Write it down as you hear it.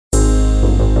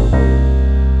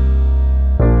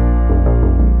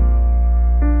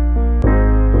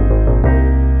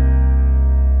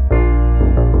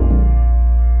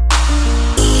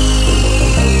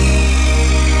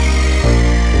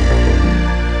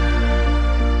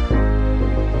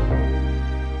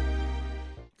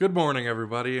Good morning,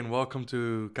 everybody, and welcome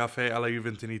to Caffè alla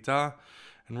Juventinità.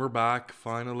 And we're back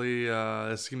finally.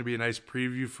 It's going to be a nice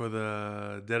preview for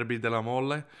the Derby della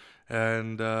Mole.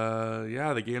 And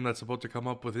the game that's about to come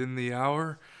up within the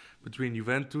hour between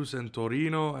Juventus and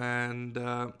Torino. And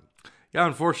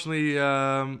unfortunately,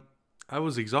 I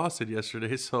was exhausted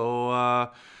yesterday,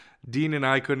 so Dean and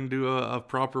I couldn't do a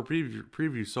proper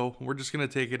preview. So we're just going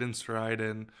to take it in stride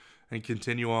and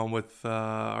continue on with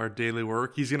our daily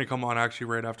work. He's going to come on actually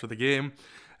right after the game,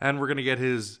 and we're going to get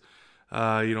his,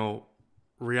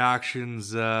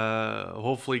 reactions,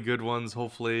 hopefully good ones,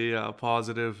 hopefully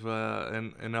positive,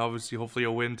 and obviously hopefully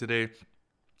a win today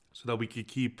so that we could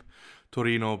keep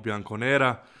Torino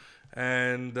Bianconera.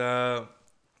 And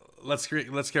let's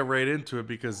get right into it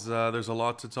because there's a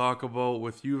lot to talk about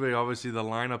with Juve. Obviously the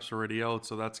lineup's already out,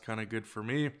 so that's kind of good for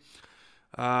me.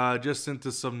 Just into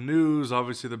some news.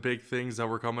 Obviously, the big things that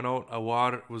were coming out.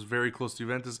 Awar was very close to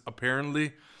Juventus,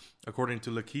 apparently, according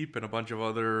to L'Equipe and a bunch of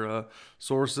other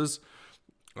sources.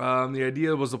 The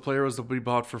idea was the player was to be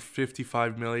bought for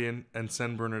 55 million and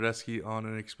send Bernardeschi on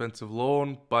an expensive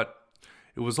loan, but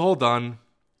it was all done,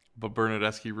 but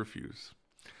Bernardeschi refused.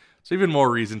 So even more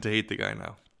reason to hate the guy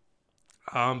now.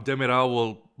 Demiral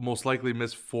will most likely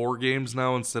miss 4 games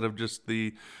now instead of just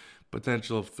the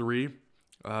potential of 3.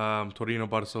 Torino,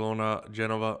 Barcelona,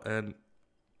 Genova, and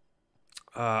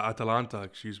Atalanta,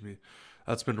 excuse me.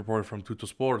 That's been reported from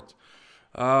Tuttosport.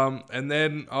 And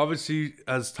then, obviously,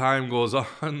 as time goes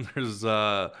on, there's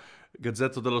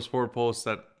Gazzetta dello Sport posts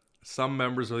that some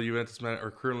members of the Juventus man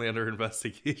are currently under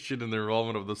investigation in the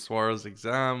involvement of the Suarez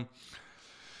exam.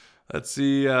 Let's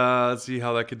see how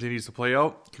that continues to play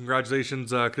out.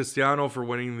 Congratulations, Cristiano, for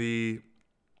winning the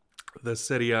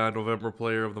Serie A November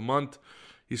Player of the Month.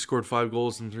 He scored 5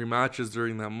 goals in 3 matches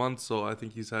during that month, so I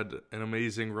think he's had an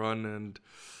amazing run, and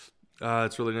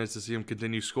it's really nice to see him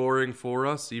continue scoring for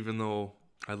us, even though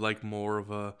I'd like more of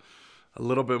a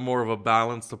little bit more of a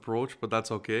balanced approach, but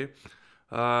that's okay.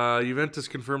 Juventus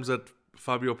confirms that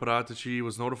Fabio Paratici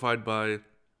was notified by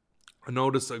a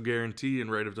notice of guarantee and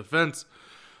right of defense.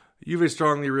 Juve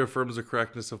strongly reaffirms the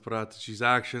correctness of Paratici's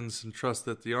actions and trusts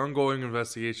that the ongoing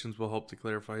investigations will help to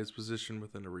clarify his position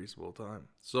within a reasonable time.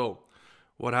 So,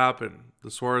 what happened? The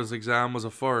Suarez exam was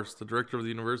a farce. The director of the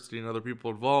university and other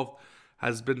people involved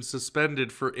has been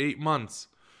suspended for 8 months.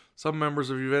 Some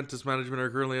members of Juventus management are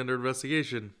currently under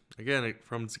investigation. Again,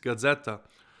 from Gazzetta.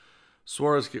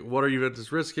 Suarez, what are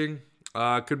Juventus risking?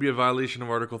 Could be a violation of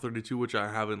Article 32, which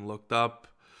I haven't looked up.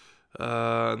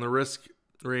 And the risk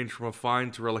range from a fine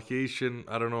to relegation.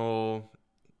 I don't know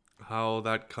how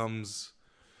that comes.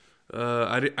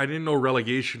 I didn't know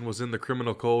relegation was in the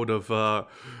criminal code of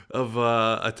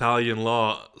Italian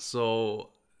law. So,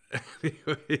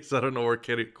 anyways, I don't know where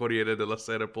Corriere della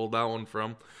Sera pulled that one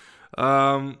from.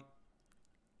 And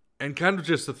kind of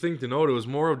just a thing to note, it was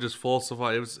more of just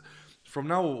falsify. It was, from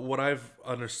now what I've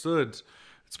understood,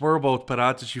 it's more about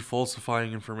Paratici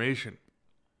falsifying information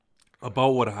about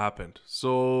what happened.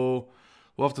 So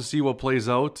we'll have to see what plays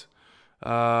out.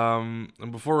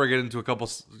 And before I get into a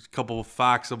couple of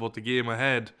facts about the game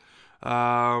ahead,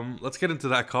 let's get into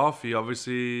that coffee.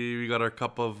 Obviously, we got our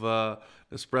cup of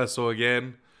espresso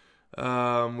again.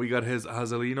 We got his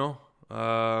Hazelino,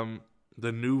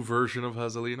 the new version of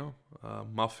Hazelino,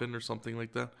 muffin or something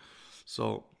like that.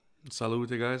 So,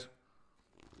 salute, guys.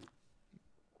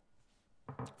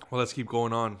 Well, let's keep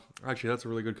going on. Actually, that's a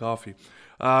really good coffee.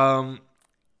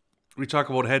 We talk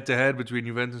about head-to-head between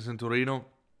Juventus and Torino.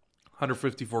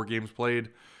 154 games played,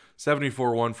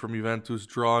 74 won from Juventus,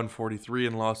 drawn 43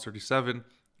 and lost 37.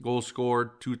 Goals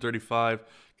scored 235,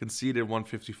 conceded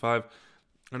 155.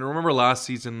 And I remember last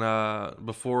season,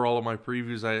 before all of my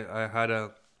previews, I had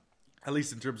at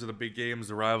least in terms of the big games,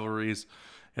 the rivalries,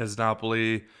 as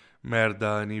Napoli,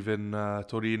 Merda, and even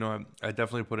Torino, I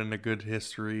definitely put in a good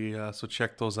history. So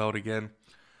check those out again.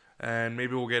 And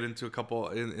maybe we'll get into a couple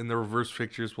in the reverse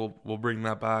fixtures. We'll bring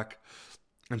that back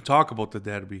and talk about the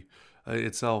derby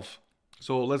itself.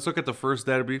 So let's look at the first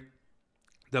derby.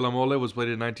 Della Mole was played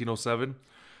in 1907,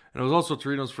 and it was also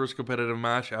Torino's first competitive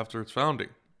match after its founding.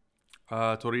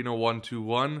 Torino won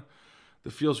 2-1. The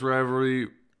fierce rivalry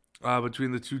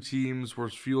between the two teams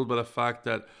was fueled by the fact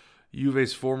that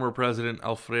Juve's former president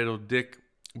Alfredo Dick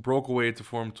broke away to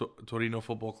form Torino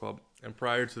Football Club, and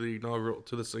prior to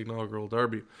this inaugural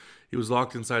derby, he was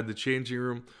locked inside the changing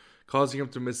room, causing him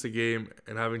to miss the game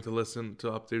and having to listen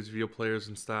to updates via players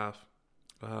and staff.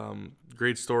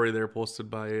 Great story there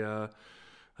posted by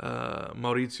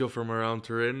Maurizio from around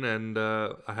Turin, and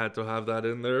I had to have that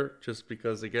in there just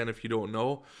because, again, if you don't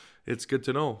know, it's good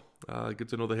to know. Good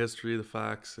to know the history, the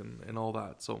facts, and all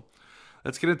that. So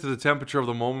Let's get into the temperature of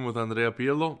the moment with Andrea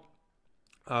Pirlo.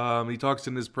 He talks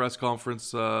in his press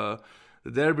conference, the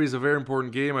derby is a very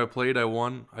important game. I played, I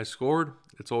won, I scored.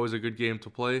 It's always a good game to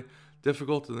play.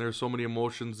 Difficult, and there's so many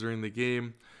emotions during the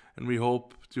game, and we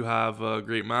hope to have a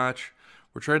great match.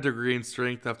 We're trying to regain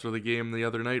strength after the game the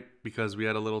other night because we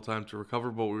had a little time to recover,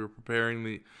 but we were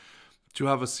preparing to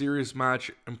have a serious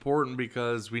match. Important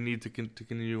because we need to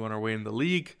continue on our way in the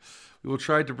league. We will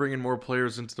try to bring in more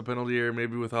players into the penalty area.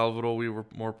 Maybe with Alvaro we were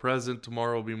more present.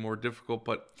 Tomorrow will be more difficult,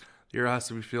 but the area has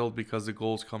to be filled because the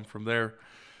goals come from there.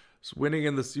 So winning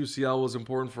in this UCL was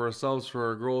important for ourselves, for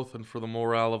our growth, and for the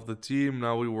morale of the team.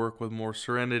 Now we work with more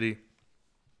serenity.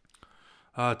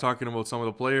 Talking about some of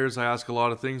the players, I ask a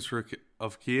lot of things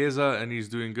of Chiesa, and he's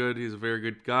doing good. He's a very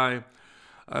good guy,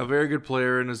 a very good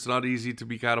player, and it's not easy to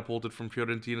be catapulted from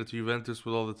Fiorentina to Juventus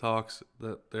with all the talks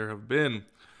that there have been.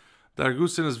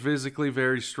 Dargusin is physically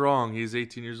very strong. He's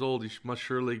 18 years old. He must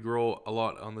surely grow a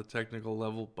lot on the technical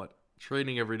level, but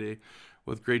training every day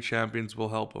with great champions will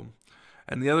help him.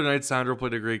 And the other night, Sandro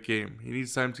played a great game. He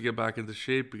needs time to get back into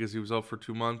shape because he was out for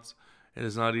 2 months. It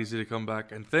is not easy to come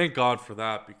back, and thank God for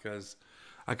that, because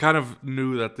I kind of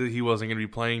knew that he wasn't going to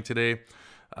be playing today.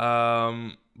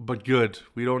 But good.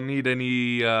 We don't need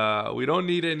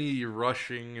any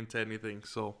rushing into anything.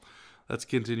 So let's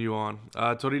continue on.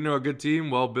 Torino, a good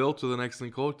team, well built with an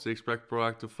excellent coach. They expect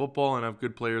proactive football and have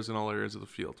good players in all areas of the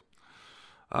field.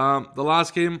 The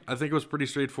last game, I think it was pretty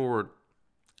straightforward.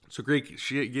 It's a great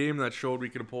game that showed we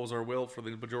could impose our will for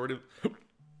the majority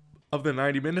of the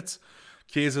 90 minutes.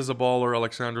 Chiesa's a baller.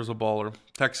 Alexander's a baller.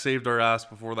 Tech saved our ass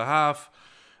before the half.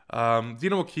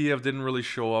 Dinamo Kiev didn't really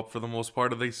show up for the most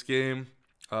part of this game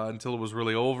until it was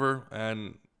really over.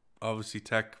 And obviously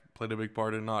Tech played a big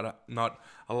part in not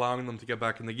allowing them to get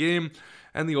back in the game.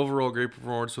 And the overall great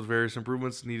performance with various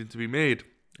improvements needed to be made.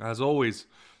 As always,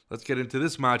 let's get into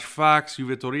this match. Facts,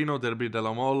 Juve-Torino, Derby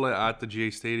della Molle at the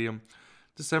GA Stadium.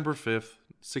 December 5th,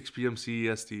 6 p.m.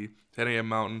 CEST, 10 a.m.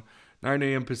 Mountain, 9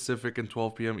 a.m. Pacific, and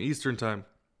 12 p.m. Eastern Time.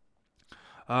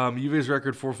 Juve's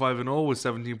record 4-5-0 with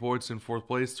 17 points in 4th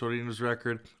place. Torino's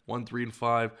record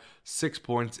 1-3-5, 6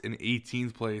 points in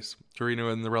 18th place. Torino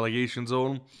in the relegation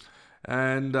zone,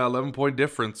 and 11-point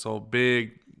difference. So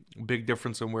big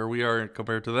difference in where we are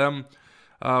compared to them.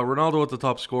 Ronaldo with the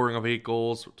top scoring of 8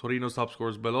 goals. Torino's top scorer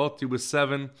is Belotti with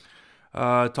 7.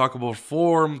 Talk about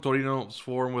form. Torino's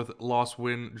form with loss,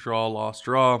 win, draw, loss,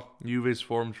 draw. Juve's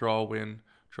form, draw, win,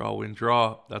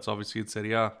 draw. That's obviously in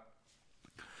Serie A.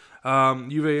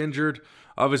 Juve injured.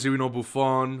 Obviously, we know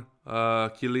Buffon,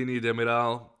 Chiellini,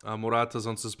 Demiral, Morata's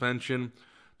on suspension.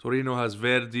 Torino has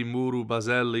Verdi, Muru,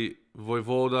 Baselli,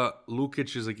 Voivoda.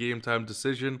 Lukic is a game-time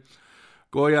decision.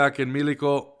 Goyak and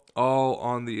Milico all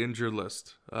on the injured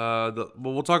list. But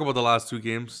we'll talk about the last 2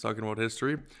 games, talking about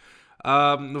history.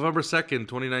 November 2nd,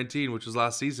 2019, which was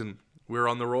last season. We were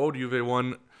on the road. Juve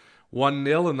won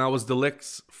 1-0, and that was De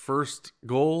Ligt's first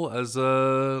goal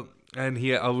and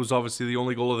he was obviously the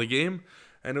only goal of the game,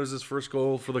 and it was his first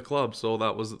goal for the club. So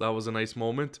that was a nice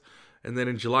moment. And then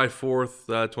in July 4th,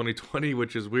 2020,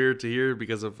 which is weird to hear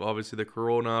because of obviously the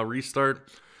Corona restart,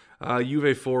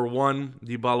 Juve 4-1.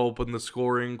 Dybala opened the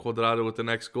scoring. Quadrado with the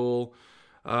next goal.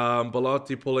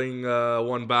 Belotti pulling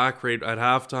one back right at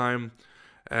halftime.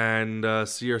 And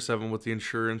CR7 with the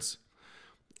insurance,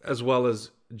 as well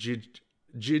as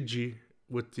Gigi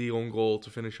with the own goal to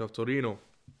finish off Torino.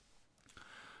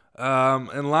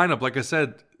 And lineup, like I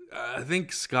said, I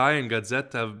think Sky and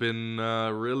Gazzetta have been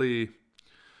really,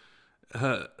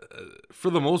 for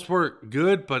the most part,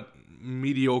 good, but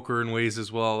mediocre in ways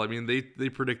as well. I mean, they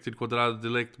predicted Quadrado, De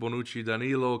Ligt, Bonucci,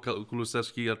 Danilo,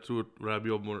 Kulusevski, Artur,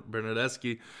 Rabiot,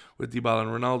 Bernardeschi with Dybala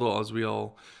and Ronaldo, as we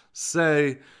all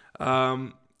say.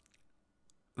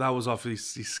 That was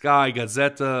obviously Sky.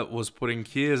 Gazzetta was putting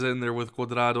Chiesa in there with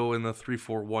Quadrado in the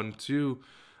 3-4-1-2.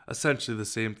 Essentially the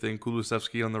same thing.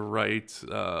 Kulusevski on the right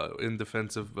in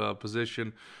defensive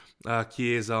position.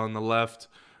 Chiesa on the left.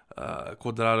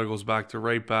 Quadrado goes back to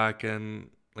right back. And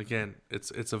again,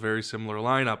 it's a very similar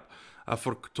lineup.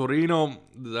 For Torino,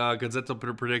 Gazzetta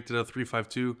predicted a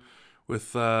 3-5-2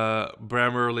 with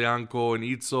Bremer, Lianco, and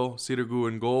Izzo. Sirigu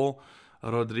in goal.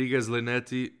 Rodriguez,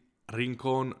 Linetti,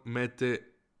 Rincon, Mete,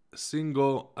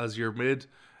 Singo as your mid,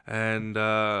 and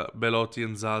Belotti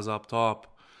and Zaza up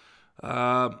top.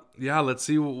 Let's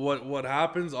see what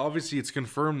happens. Obviously, it's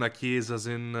confirmed that Chiesa's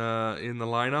in the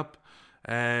lineup.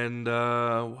 And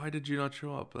why did you not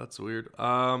show up? That's weird.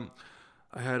 I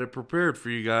had it prepared for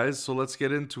you guys, so let's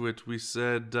get into it. We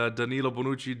said Danilo,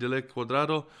 Bonucci, De Ligt,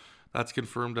 Quadrado. That's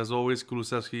confirmed as always.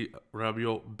 Kulusevski,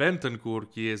 Rabiot, Bentancur,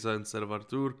 Chiesa instead of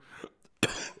Artur.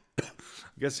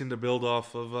 Guessing the build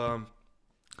off of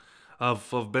of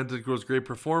Bentancur's great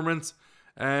performance,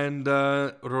 and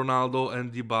Ronaldo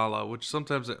and Dybala, which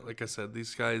sometimes, like I said,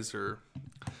 these guys they're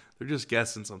just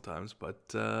guessing sometimes.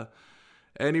 But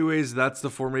anyways, that's the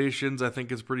formations. I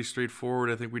think it's pretty straightforward.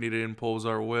 I think we need to impose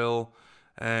our will,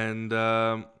 and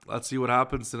let's see what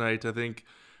happens tonight. I think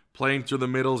playing through the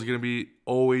middle is going to be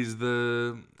always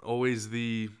the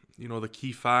the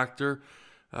key factor.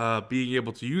 Being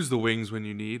able to use the wings when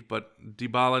you need, but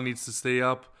Dybala needs to stay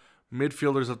up.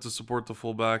 Midfielders have to support the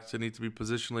fullbacks. They need to be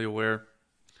positionally aware.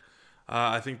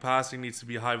 I think passing needs to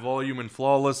be high volume and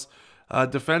flawless.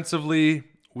 Defensively,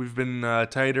 we've been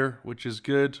tighter, which is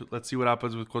good. Let's see what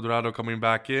happens with Cuadrado coming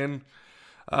back in.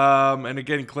 And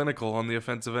again, clinical on the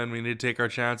offensive end. We need to take our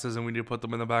chances, and we need to put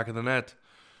them in the back of the net.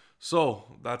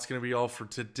 So that's going to be all for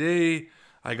today.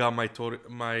 I got my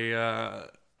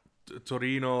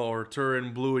Torino or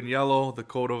Turin blue and yellow, the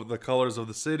colors of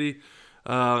the city,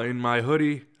 in my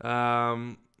hoodie.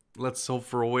 Let's hope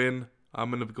for a win. I'm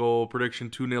going to go prediction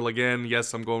 2-0 again.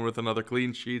 Yes, I'm going with another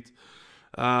clean sheet.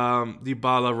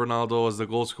 Dybala, Ronaldo as the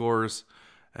goal scorers.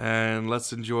 And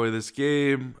let's enjoy this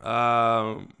game.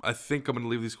 I think I'm going to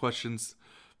leave these questions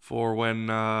for when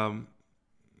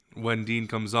Dean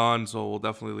comes on, so we'll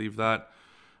definitely leave that.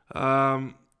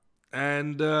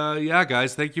 Yeah,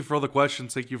 guys, thank you for all the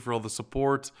questions. Thank you for all the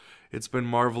support. It's been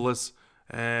marvelous.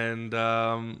 And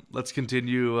let's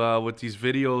continue with these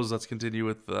videos. Let's continue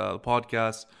with the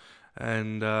podcast.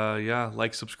 And yeah,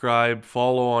 like, subscribe,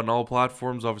 follow on all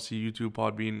platforms. Obviously, YouTube,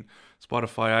 Podbean,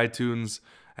 Spotify, iTunes,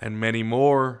 and many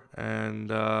more. And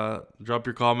drop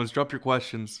your comments. Drop your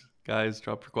questions, guys.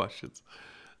 Drop your questions.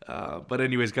 But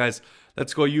anyways, guys,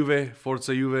 let's go Juve.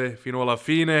 Forza Juve. Fino alla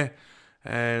fine.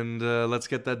 And let's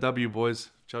get that W, boys.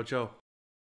 Ciao, ciao.